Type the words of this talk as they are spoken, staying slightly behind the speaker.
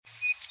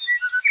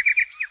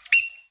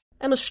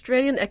An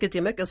Australian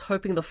academic is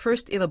hoping the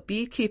first ever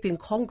beekeeping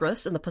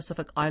congress in the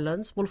Pacific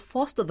Islands will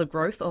foster the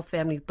growth of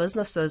family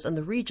businesses in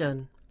the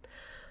region.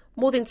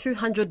 More than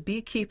 200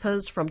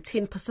 beekeepers from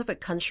 10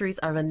 Pacific countries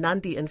are in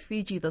Nadi in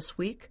Fiji this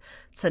week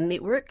to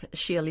network,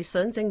 share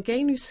lessons and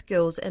gain new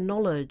skills and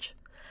knowledge.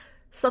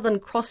 Southern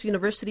Cross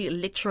University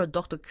lecturer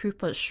Dr.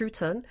 Cooper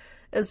Schutten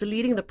is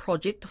leading the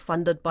project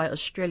funded by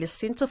Australia's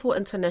Centre for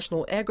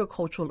International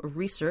Agricultural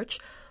Research,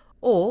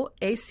 or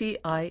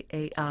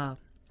ACIAR.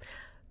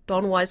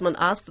 Don Wiseman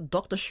asked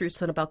Dr.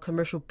 Schutten about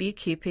commercial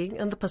beekeeping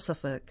in the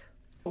Pacific.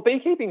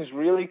 Beekeeping is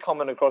really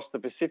common across the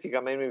Pacific.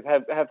 I mean, we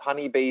have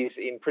honeybees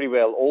in pretty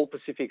well all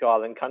Pacific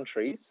Island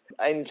countries.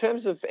 In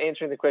terms of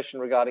answering the question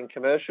regarding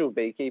commercial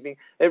beekeeping,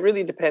 it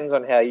really depends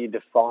on how you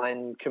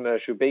define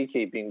commercial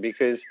beekeeping,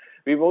 because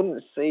we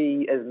wouldn't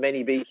see as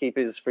many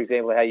beekeepers, for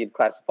example, how you'd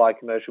classify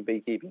commercial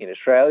beekeeping in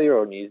Australia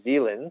or New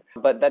Zealand,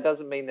 but that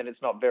doesn't mean that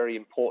it's not very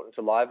important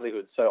to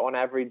livelihoods. So on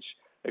average,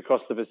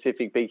 across the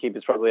Pacific,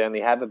 beekeepers probably only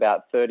have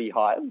about 30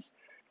 hives.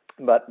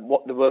 But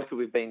what the work that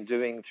we've been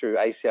doing through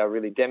ACR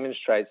really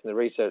demonstrates, and the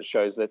research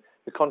shows, that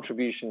the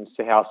contributions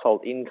to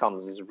household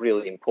incomes is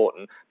really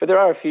important. But there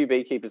are a few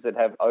beekeepers that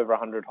have over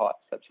 100 hives,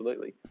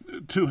 absolutely.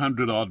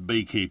 200-odd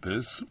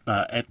beekeepers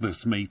at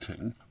this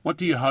meeting. What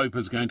do you hope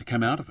is going to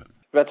come out of it?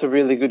 That's a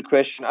really good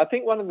question. I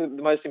think one of the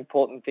most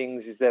important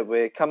things is that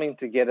we're coming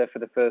together for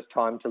the first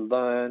time to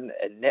learn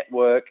and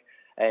network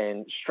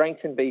and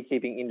strengthen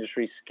beekeeping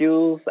industry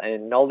skills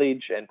and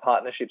knowledge and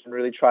partnerships, and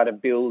really try to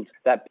build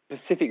that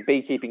Pacific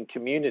beekeeping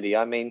community.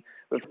 I mean,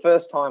 for the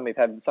first time, we've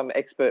had some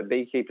expert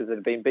beekeepers that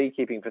have been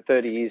beekeeping for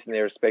 30 years in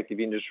their respective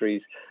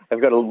industries. They've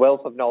got a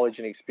wealth of knowledge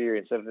and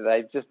experience.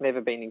 They've just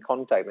never been in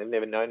contact. They've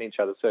never known each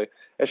other. So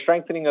a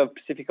strengthening of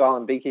Pacific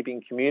Island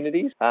beekeeping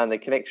communities and the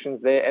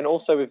connections there. And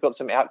also we've got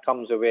some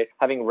outcomes where we're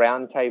having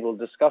roundtable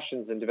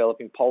discussions and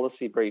developing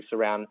policy briefs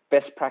around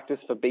best practice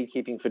for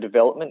beekeeping for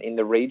development in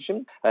the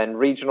region, and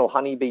regional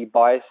honeybee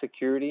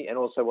biosecurity, and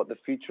also what the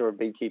future of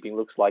beekeeping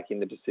looks like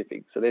in the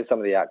Pacific. So there's some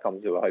of the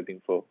outcomes that we're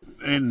hoping for.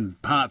 In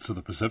parts of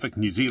the Pacific,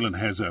 New Zealand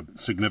has a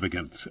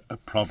significant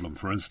problem,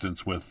 for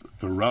instance, with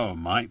varroa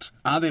mite.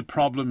 Are there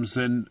problems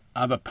in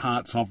other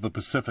parts of the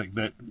Pacific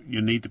that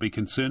you need to be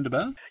concerned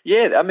about?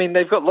 Yeah, I mean,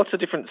 they've got lots of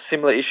different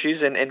similar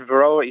issues, and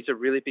varroa is a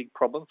really big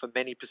problem for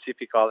many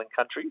Pacific Island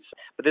countries.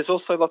 But there's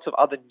also lots of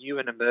other new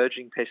and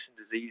emerging pests and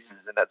diseases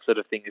and that sort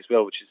of thing as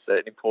well, which is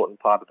an important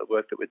part of the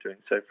work that we're doing.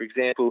 So, for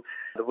example,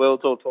 the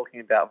world's all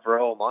talking about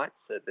varroa mites.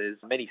 There's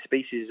many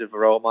species of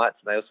varroa mites,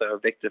 and they also are a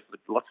vector for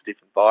lots of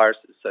different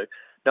viruses. So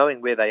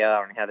knowing where they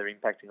are and how they're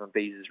impacting on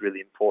bees is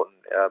really important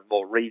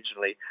more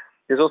regionally.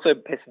 There's also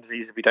pests and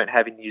diseases we don't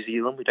have in New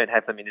Zealand. We don't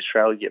have them in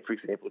Australia yet, for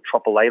example,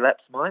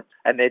 tropolalaps mites,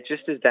 and they're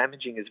just as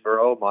damaging as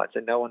varroa mites,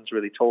 and no one's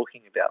really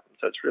talking about them.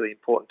 So it's really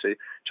important to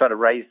try to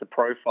raise the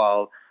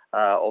profile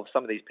of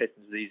some of these pests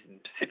and diseases in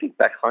the Pacific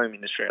back home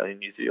in Australia and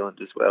New Zealand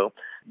as well.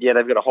 Yeah,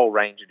 they've got a whole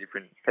range of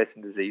different pest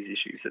and disease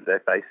issues that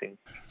they're facing.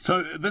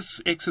 So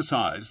this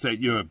exercise that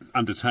you're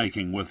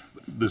undertaking with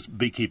this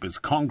Beekeepers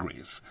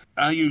Congress,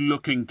 are you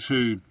looking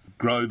to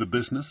grow the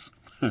business,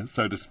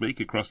 so to speak,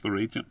 across the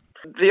region?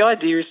 The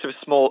idea is to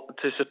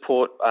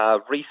support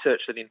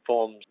research that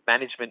informs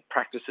management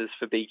practices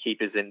for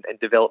beekeepers and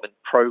development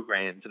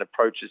programs and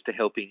approaches to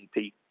helping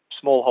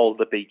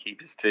smallholder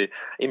beekeepers to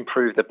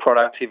improve the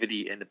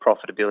productivity and the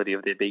profitability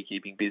of their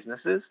beekeeping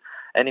businesses,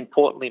 and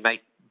importantly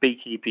make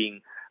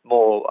beekeeping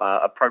more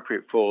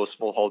appropriate for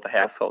smallholder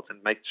households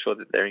and make sure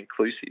that they're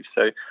inclusive.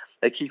 So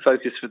a key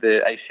focus for the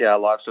ACR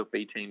Livestock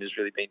Bee team has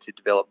really been to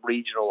develop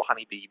regional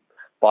honeybee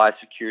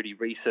biosecurity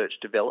research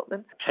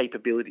development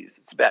capabilities.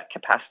 It's about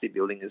capacity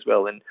building as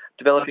well, and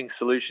developing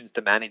solutions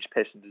to manage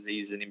pests and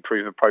disease and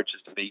improve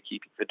approaches to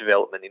beekeeping for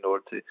development in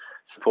order to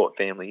support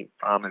family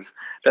farmers.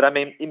 But I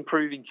mean,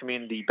 improving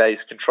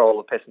community-based control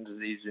of pests and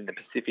diseases in the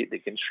Pacific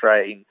that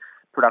constrain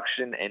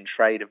production and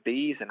trade of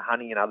bees and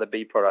honey and other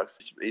bee products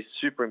is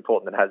super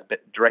important, that has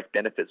direct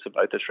benefits for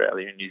both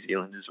Australia and New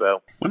Zealand as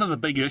well. One of the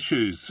big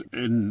issues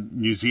in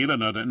New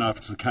Zealand, I don't know if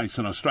it's the case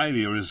in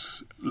Australia,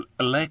 is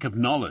a lack of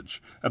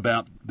knowledge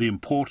about the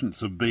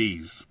importance of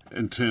bees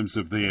in terms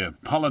of their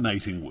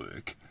pollinating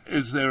work.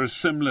 Is there a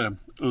similar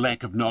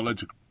lack of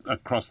knowledge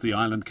across the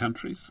island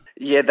countries?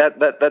 Yeah,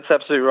 that's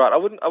absolutely right.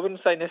 I wouldn't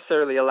say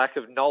necessarily a lack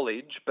of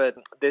knowledge, but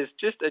there's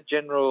just a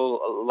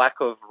general lack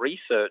of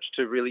research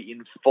to really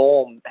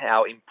inform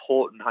how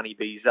important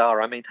honeybees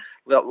are. I mean,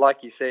 like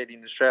you said,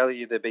 in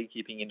Australia, the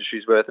beekeeping industry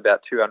is worth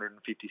about $256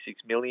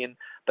 million,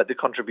 but the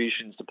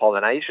contributions to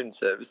pollination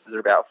services are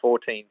about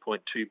 $14.2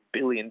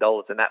 billion,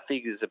 and that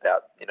figure is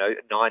about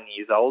 9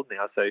 years old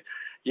now. So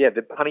yeah,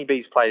 the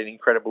honeybees play an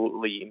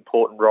incredibly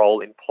important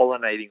role in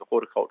pollinating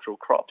horticultural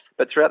crops.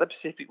 But throughout the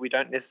Pacific, we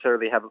don't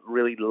necessarily have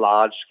really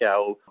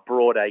large-scale,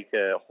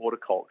 broad-acre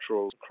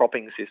horticultural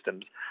cropping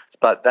systems.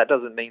 But that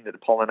doesn't mean that the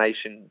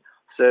pollination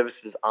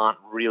services aren't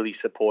really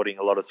supporting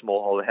a lot of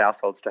smallholder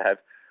households to have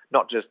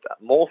not just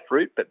more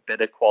fruit, but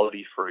better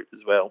quality fruit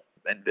as well,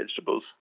 and vegetables.